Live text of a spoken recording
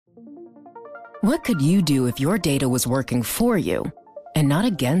What could you do if your data was working for you and not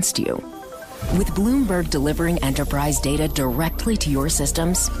against you? With Bloomberg delivering enterprise data directly to your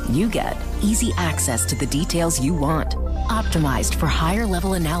systems, you get easy access to the details you want, optimized for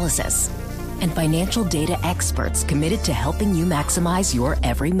higher-level analysis, and financial data experts committed to helping you maximize your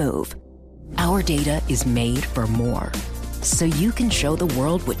every move. Our data is made for more, so you can show the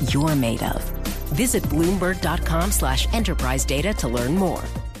world what you're made of. Visit Bloomberg.com/enterprise data to learn more.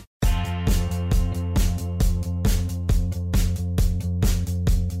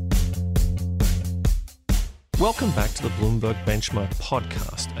 Welcome back to the Bloomberg Benchmark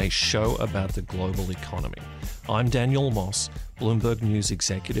podcast, a show about the global economy. I'm Daniel Moss, Bloomberg News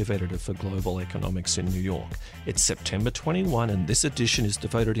Executive Editor for Global Economics in New York. It's September 21, and this edition is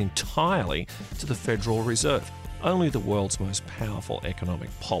devoted entirely to the Federal Reserve, only the world's most powerful economic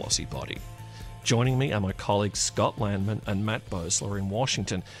policy body. Joining me are my colleagues Scott Landman and Matt Boesler in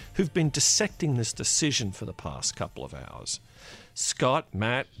Washington, who've been dissecting this decision for the past couple of hours. Scott,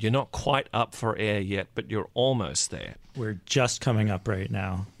 Matt, you're not quite up for air yet, but you're almost there. We're just coming up right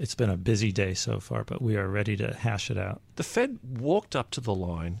now. It's been a busy day so far, but we are ready to hash it out. The Fed walked up to the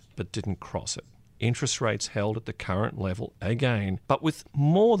line, but didn't cross it. Interest rates held at the current level again, but with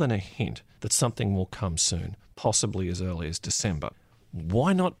more than a hint that something will come soon, possibly as early as December.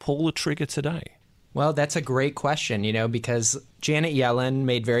 Why not pull the trigger today? Well, that's a great question, because Janet Yellen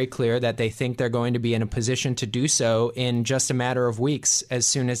made very clear that they think they're going to be in a position to do so in just a matter of weeks, as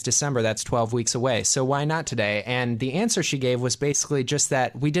soon as December. That's 12 weeks away. So why not today? And the answer she gave was basically just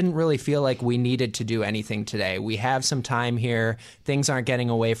that we didn't really feel like we needed to do anything today. We have some time here. Things aren't getting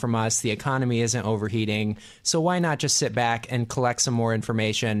away from us. The economy isn't overheating. So why not just sit back and collect some more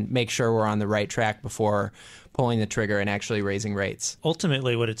information, make sure we're on the right track before pulling the trigger and actually raising rates?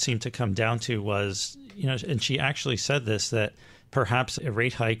 Ultimately, what it seemed to come down to was, and she actually said this, that perhaps a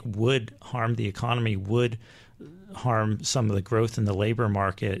rate hike would harm the economy, would harm some of the growth in the labor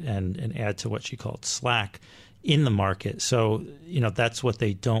market and add to what she called slack in the market. So, that's what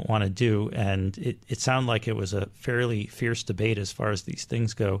they don't want to do. And it sounded like it was a fairly fierce debate as far as these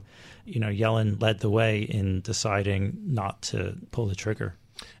things go. Yellen led the way in deciding not to pull the trigger.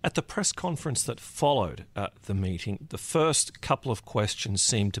 At the press conference that followed the meeting, the first couple of questions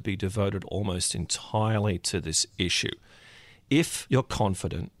seemed to be devoted almost entirely to this issue. If you're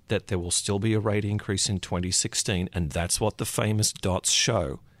confident that there will still be a rate increase in 2016, and that's what the famous dots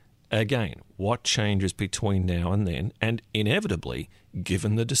show, again, what changes between now and then? And inevitably,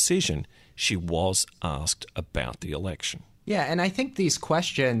 given the decision, she was asked about the election. Yeah, and I think these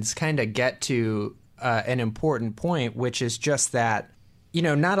questions kind of get to an important point, which is just that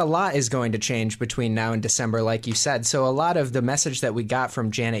not a lot is going to change between now and December, like you said. So a lot of the message that we got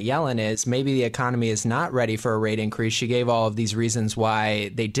from Janet Yellen is maybe the economy is not ready for a rate increase. She gave all of these reasons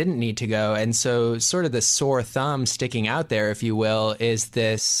why they didn't need to go. And so sort of the sore thumb sticking out there, if you will, is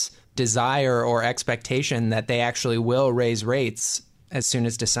this desire or expectation that they actually will raise rates as soon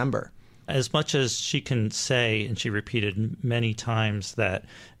as December. As much as she can say, and she repeated many times, that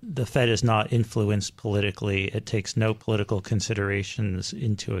the Fed is not influenced politically, it takes no political considerations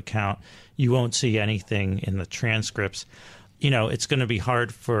into account, you won't see anything in the transcripts. It's going to be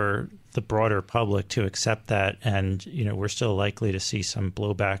hard for the broader public to accept that. And, we're still likely to see some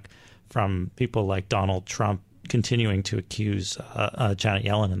blowback from people like Donald Trump continuing to accuse Janet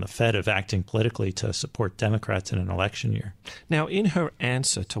Yellen and the Fed of acting politically to support Democrats in an election year. Now, in her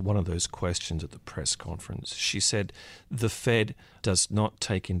answer to one of those questions at the press conference, she said the Fed does not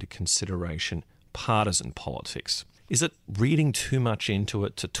take into consideration partisan politics. Is it reading too much into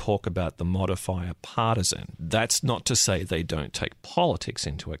it to talk about the modifier partisan? That's not to say they don't take politics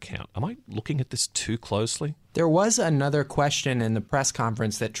into account. Am I looking at this too closely? There was another question in the press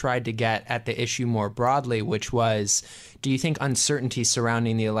conference that tried to get at the issue more broadly, which was, do you think uncertainty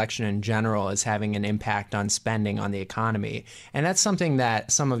surrounding the election in general is having an impact on spending on the economy? And that's something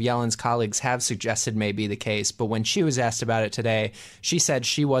that some of Yellen's colleagues have suggested may be the case. But when she was asked about it today, she said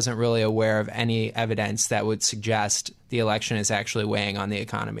she wasn't really aware of any evidence that would suggest the election is actually weighing on the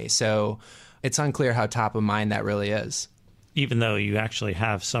economy. So it's unclear how top of mind that really is. Even though you actually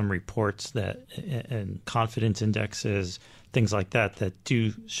have some reports that and confidence indexes, things like that, that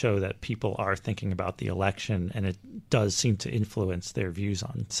do show that people are thinking about the election, and it does seem to influence their views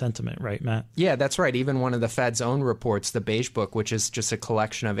on sentiment, right, Matt? Yeah, that's right. Even one of the Fed's own reports, the Beige Book, which is just a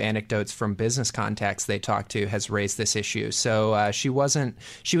collection of anecdotes from business contacts they talked to, has raised this issue. So she was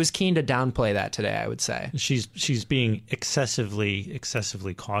keen to downplay that today, I would say. She's being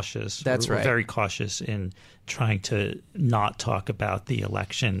excessively cautious. That's right. Very cautious in trying to not talk about the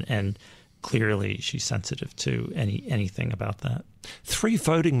election. And clearly she's sensitive to anything about that. 3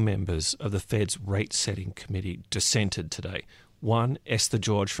 voting members of the Fed's rate-setting committee dissented today. One, Esther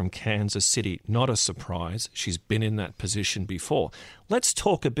George from Kansas City. Not a surprise. She's been in that position before. Let's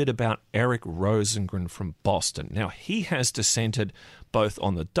talk a bit about Eric Rosengren from Boston. Now, he has dissented both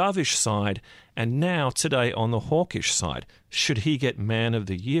on the dovish side and now today on the hawkish side. Should he get Man of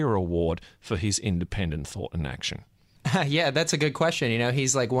the Year award for his independent thought and action? Yeah, that's a good question.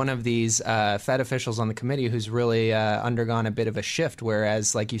 He's like one of these Fed officials on the committee who's really undergone a bit of a shift,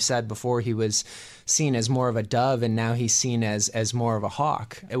 whereas, like you said before, he was seen as more of a dove, and now he's seen as more of a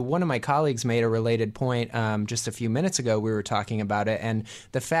hawk. One of my colleagues made a related point just a few minutes ago. We were talking about it, and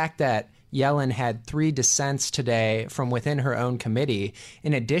the fact that Yellen had 3 dissents today from within her own committee,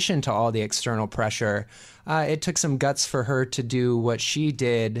 in addition to all the external pressure, it took some guts for her to do what she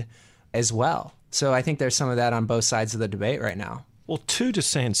did as well. So I think there's some of that on both sides of the debate right now. Well, 2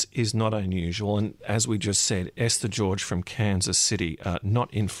 dissents is not unusual. And as we just said, Esther George from Kansas City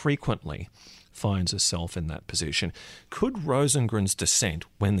not infrequently finds herself in that position. Could Rosengren's dissent,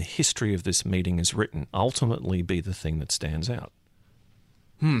 when the history of this meeting is written, ultimately be the thing that stands out?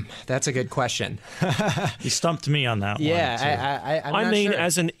 That's a good question. You stumped me on that one. Yeah, I mean,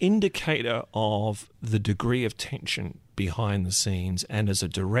 as an indicator of the degree of tension behind the scenes and as a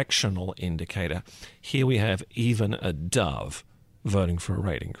directional indicator, here we have even a dove voting for a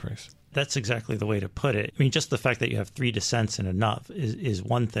rate increase. That's exactly the way to put it. I mean, just the fact that you have 3 dissents and enough is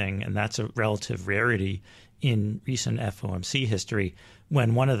one thing, and that's a relative rarity in recent FOMC history,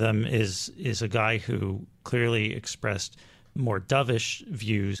 when one of them is a guy who clearly expressed more dovish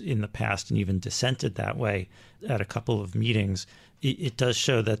views in the past and even dissented that way at a couple of meetings. It does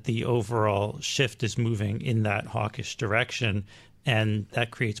show that the overall shift is moving in that hawkish direction, and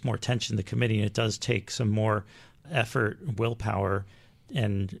that creates more tension in the committee. And it does take some more effort, willpower,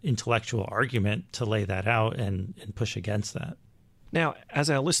 and intellectual argument to lay that out and push against that. Now, as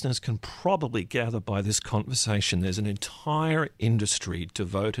our listeners can probably gather by this conversation, there's an entire industry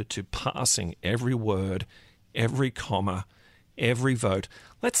devoted to parsing every word, every comma, every vote.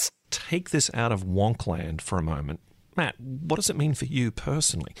 Let's take this out of wonkland for a moment. Matt, what does it mean for you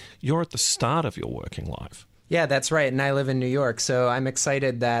personally? You're at the start of your working life. Yeah, that's right. And I live in New York, so I'm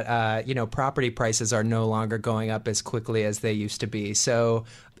excited that, property prices are no longer going up as quickly as they used to be. So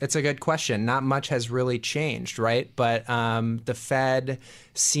it's a good question. Not much has really changed, right? But the Fed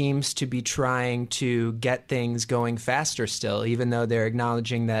seems to be trying to get things going faster still, even though they're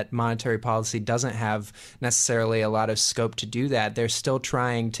acknowledging that monetary policy doesn't have necessarily a lot of scope to do that. They're still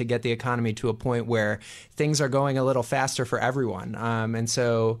trying to get the economy to a point where things are going a little faster for everyone. And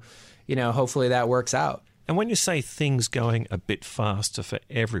so, hopefully that works out. And when you say things going a bit faster for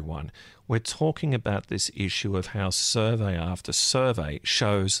everyone, we're talking about this issue of how survey after survey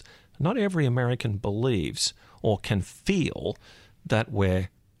shows not every American believes or can feel that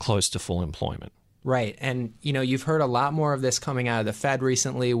we're close to full employment. Right. And, you've heard a lot more of this coming out of the Fed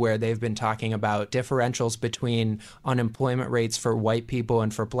recently, where they've been talking about differentials between unemployment rates for white people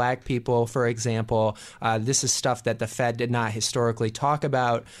and for black people, for example. This is stuff that the Fed did not historically talk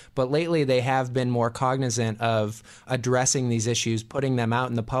about, but lately they have been more cognizant of addressing these issues, putting them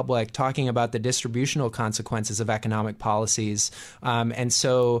out in the public, talking about the distributional consequences of economic policies. And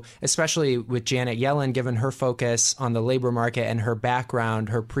so, especially with Janet Yellen, given her focus on the labor market and her background,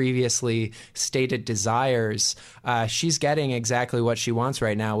 her previously stated desires, she's getting exactly what she wants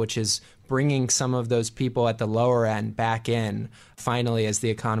right now, which is bringing some of those people at the lower end back in, finally, as the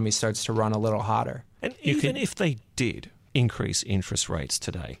economy starts to run a little hotter. And even if they did increase interest rates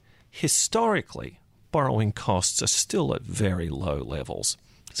today, historically, borrowing costs are still at very low levels.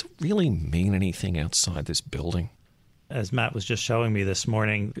 Does it really mean anything outside this building? As Matt was just showing me this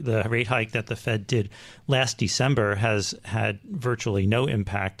morning, the rate hike that the Fed did last December has had virtually no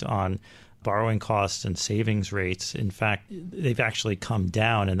impact on borrowing costs and savings rates. In fact, they've actually come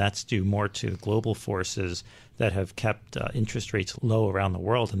down, and that's due more to global forces that have kept interest rates low around the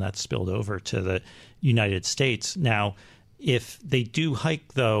world, and that's spilled over to the United States. Now, if they do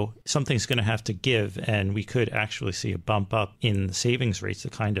hike, though, something's going to have to give, and we could actually see a bump up in the savings rates, the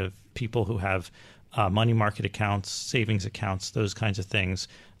kind of people who have money market accounts, savings accounts, those kinds of things,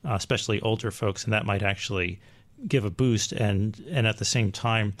 especially older folks, and that might actually give a boost. And at the same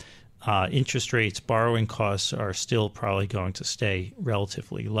time, interest rates, borrowing costs are still probably going to stay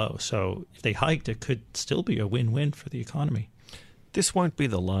relatively low. So if they hiked, it could still be a win-win for the economy. This won't be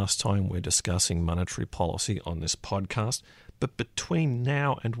the last time we're discussing monetary policy on this podcast, But between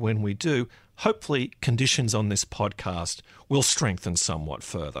now and when we do, hopefully conditions on this podcast will strengthen somewhat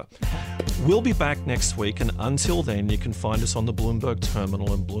further. We'll be back next week, and until then, you can find us on the Bloomberg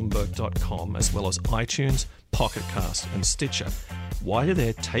Terminal and Bloomberg.com, as well as iTunes, Pocket Cast, and Stitcher. While you're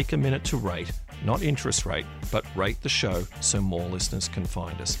there, take a minute to rate, not interest rate, but rate the show so more listeners can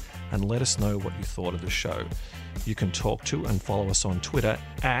find us. And let us know what you thought of the show. You can talk to and follow us on Twitter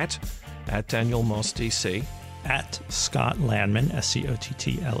at Daniel Moss DC, at Scott Lanman,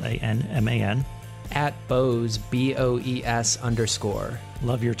 SCOTTLANMAN, at Boes, BOES_.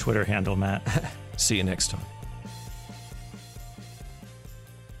 Love your Twitter handle, Matt. See you next time.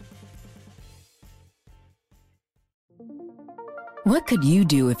 What could you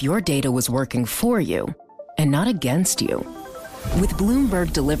do if your data was working for you and not against you? With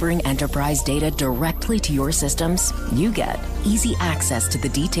Bloomberg delivering enterprise data directly to your systems, you get easy access to the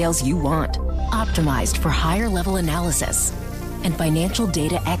details you want, optimized for higher-level analysis, and financial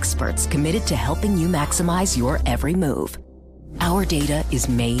data experts committed to helping you maximize your every move. Our data is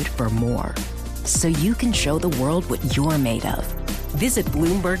made for more, so you can show the world what you're made of. Visit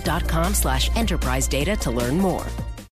Bloomberg.com/enterprise data to learn more.